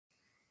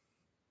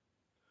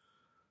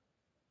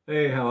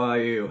Hey, how are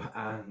you?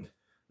 And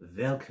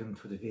welcome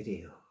to the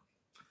video.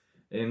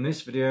 In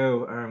this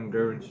video, I'm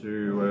going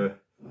to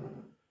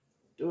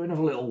do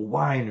another little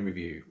wine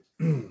review.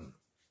 And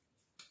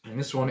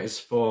this one is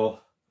for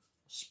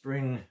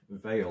Spring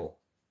Vale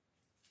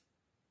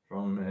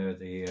from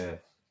the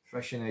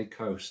Freixenet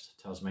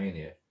Coast,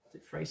 Tasmania. Is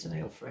it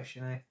Freixenet or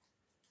Freixenet?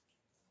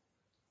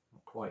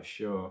 Not quite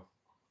sure.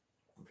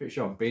 I'm pretty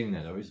sure I've been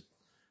there though.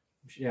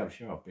 Yeah, I'm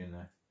sure I've been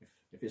there.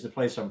 If it's the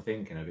place I'm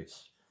thinking of,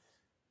 it's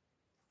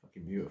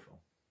fucking beautiful.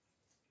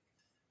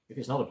 If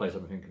it's not the place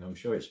I'm thinking, I'm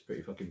sure it's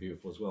pretty fucking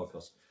beautiful as well,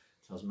 because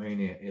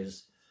Tasmania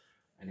is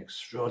an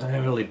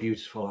extraordinarily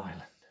beautiful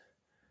island.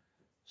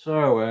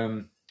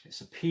 So,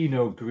 it's a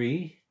Pinot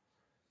Gris,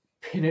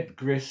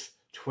 Gris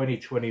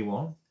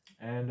 2021,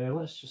 and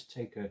let's just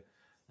take a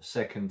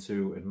second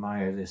to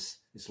admire this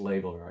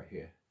label right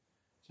here.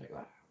 Check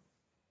that.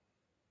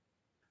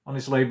 On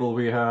this label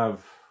we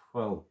have,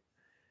 well,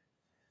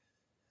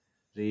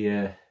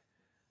 the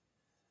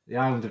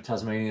island of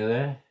Tasmania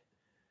there.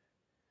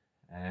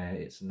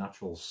 It's a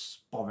natural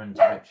sporran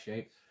type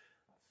shape.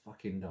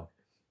 Fucking dog.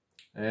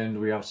 And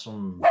we have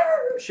some...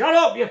 Shut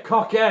up, you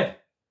cockhead!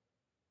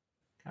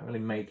 Can't really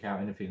make out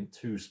anything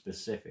too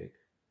specific.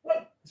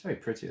 It's very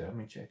pretty though. I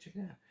mean, check it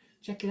out.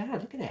 Check it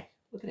out. Look at that.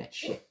 Look at that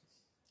shit.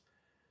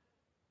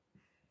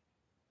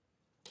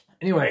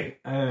 Anyway,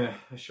 I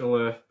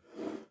shall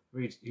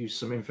read you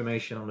some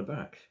information on the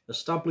back.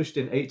 Established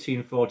in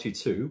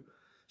 1842,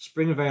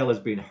 Spring Vale has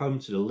been home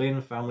to the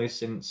Lynn family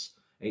since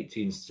the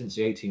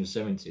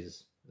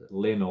 1870s.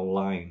 Lynn or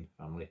Line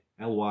family.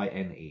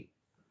 L-Y-N-E.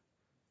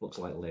 Looks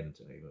like Lynn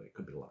to me, but it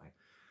could be Line.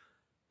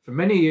 For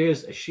many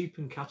years, a sheep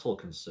and cattle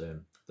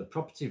concern, the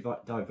property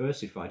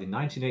diversified in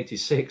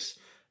 1986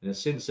 and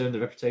has since earned a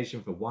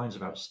reputation for wines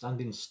of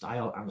outstanding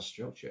style and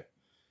structure.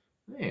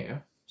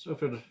 Yeah, so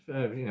for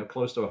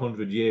close to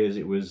 100 years,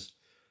 it was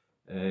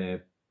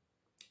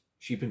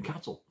sheep and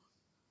cattle.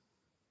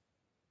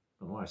 I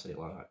don't know why I said it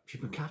like that.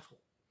 Sheep and cattle.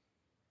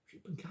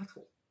 Sheep and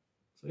cattle.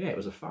 So yeah, it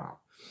was a farm.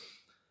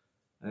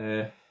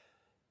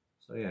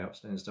 So yeah,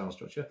 outstanding style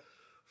structure.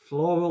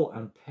 Floral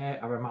and pear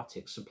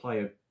aromatics supply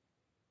a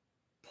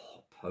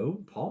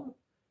pom?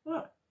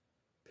 What?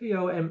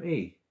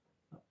 P-O-M-E.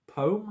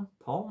 Pom?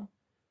 Are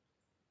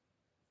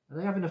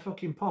they having a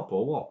fucking pop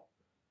or what?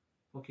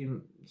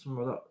 Fucking some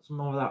of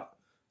that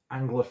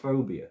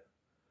Anglophobia.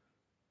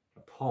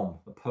 A pom.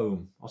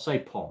 I'll say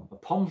pom. A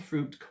pom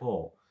fruit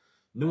core,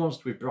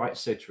 nuanced with bright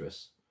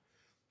citrus.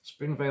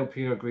 Spring Vale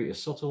Pinot Gris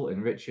is subtle,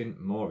 enriching,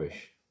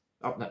 Moorish.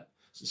 Oh, no,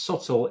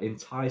 subtle,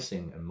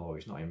 enticing, and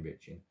Moorish, not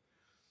enriching.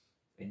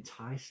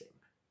 Enticing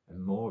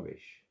and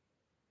Moorish.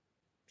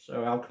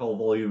 So alcohol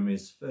volume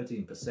is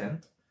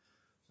 13%.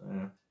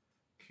 So,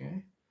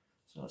 okay,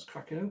 so let's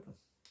crack it open.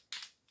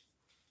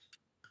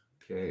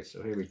 Okay,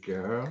 so here we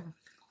go.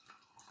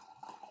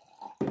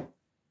 So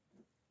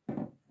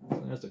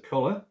there's the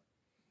colour.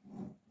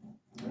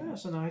 Yeah,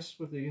 it's a nice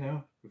with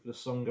the with the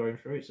sun going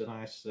through. It's a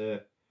nice.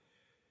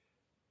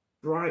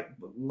 Bright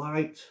but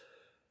light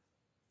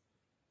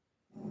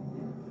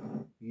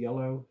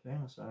yellow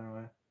thing.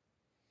 So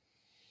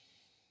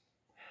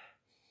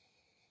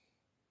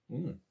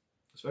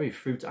it's very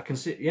fruity. I can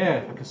see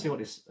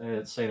what it's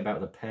saying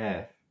about the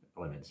pear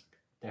elements.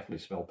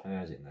 Definitely smell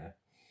pears in there.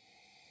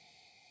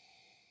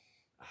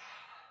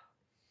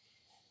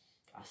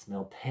 I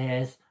smell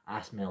pears.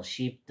 I smell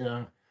sheep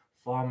dung,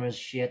 farmer's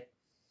shit,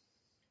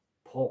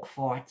 pork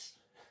farts,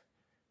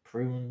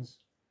 prunes,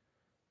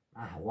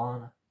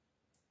 marijuana.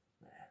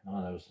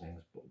 None of those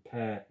things, but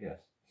pear, yes.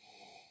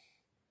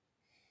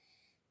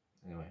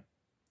 Anyway,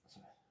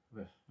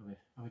 have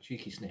a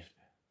cheeky sniff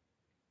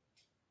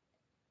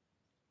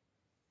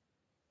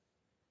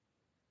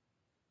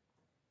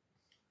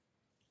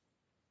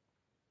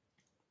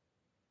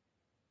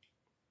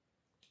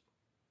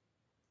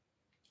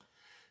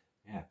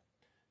there. Yeah,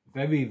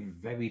 very,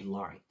 very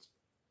light.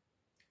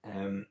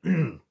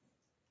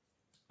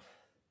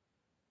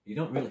 You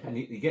don't really, and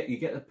you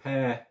get the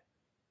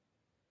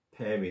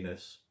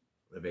peariness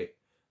of it.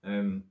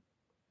 At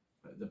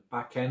the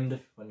back end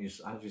when as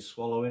you're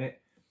swallowing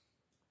it,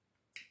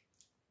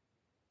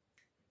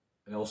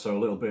 and also a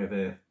little bit of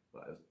a,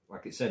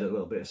 like it said, a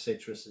little bit of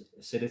citrus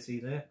acidity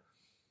there.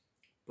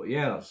 But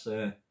yeah, that's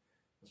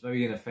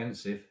very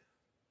inoffensive.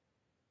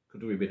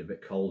 Could do a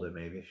bit colder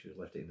maybe. I should have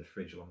left it in the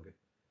fridge longer.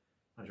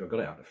 Actually, I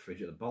got it out of the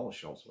fridge at the bottle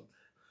shops.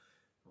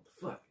 What the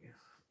fuck?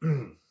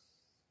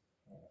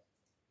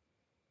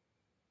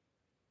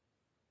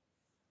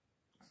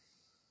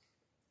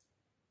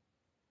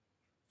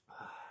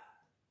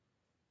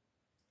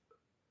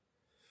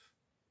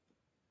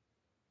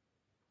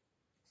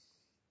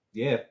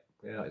 Yeah.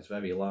 Yeah, it's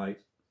very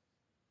light.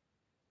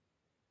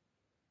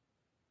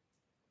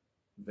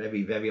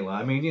 Very, very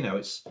light. I mean,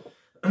 it's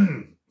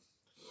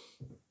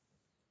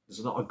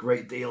there's not a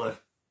great deal of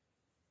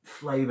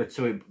flavour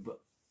to it, but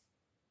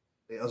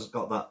it has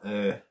got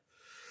that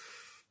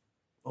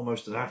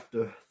almost an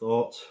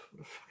afterthought.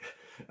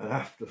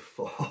 An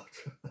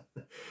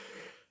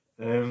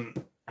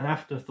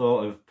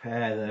afterthought of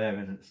pear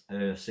there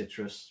and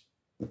citrus.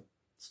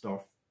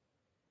 stuff.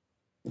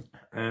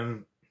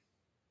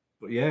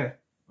 But yeah,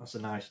 that's a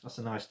nice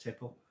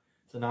tipple.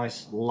 It's a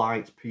nice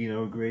light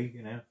Pinot Gris,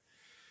 you know.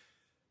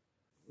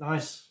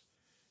 Nice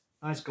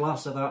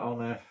glass of that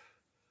on a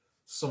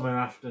summer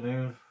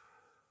afternoon.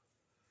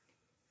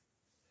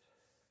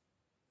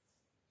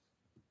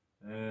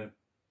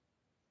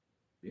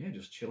 Yeah,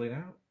 just chilling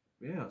out.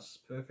 Yeah, that's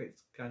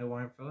perfect kind of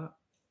wine for that.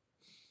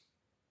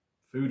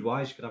 Food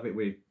wise, you could have it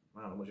with,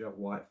 I don't know, what you have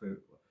white food.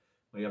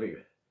 When you have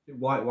it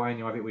white wine,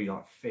 you have it with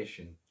like fish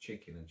and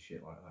chicken and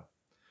shit like that.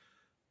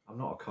 I'm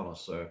not a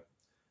connoisseur.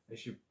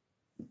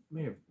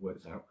 May have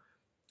worked out.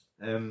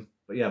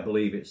 But yeah, I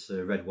believe it's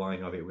red wine.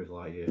 You have it with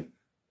like your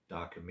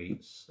darker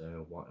meats,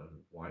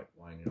 white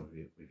wine, you know,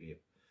 with your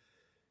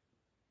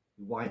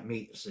white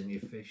meats and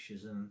your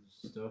fishes and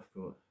stuff.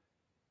 But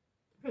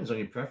depends on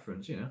your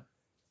preference, you know.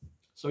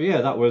 So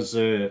yeah, that was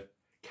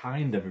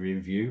kind of a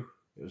review.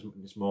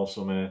 It's more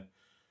some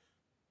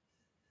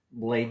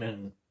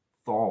layman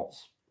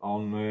thoughts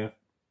on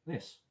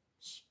this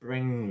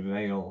Spring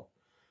Vale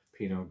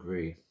Pinot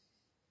Gris.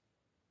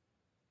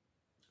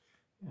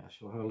 Yeah, I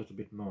shall have a little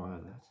bit more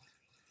of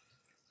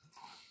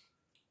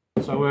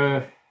that.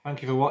 So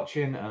thank you for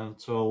watching, and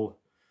until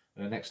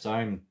next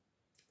time,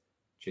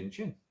 chin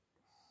chin.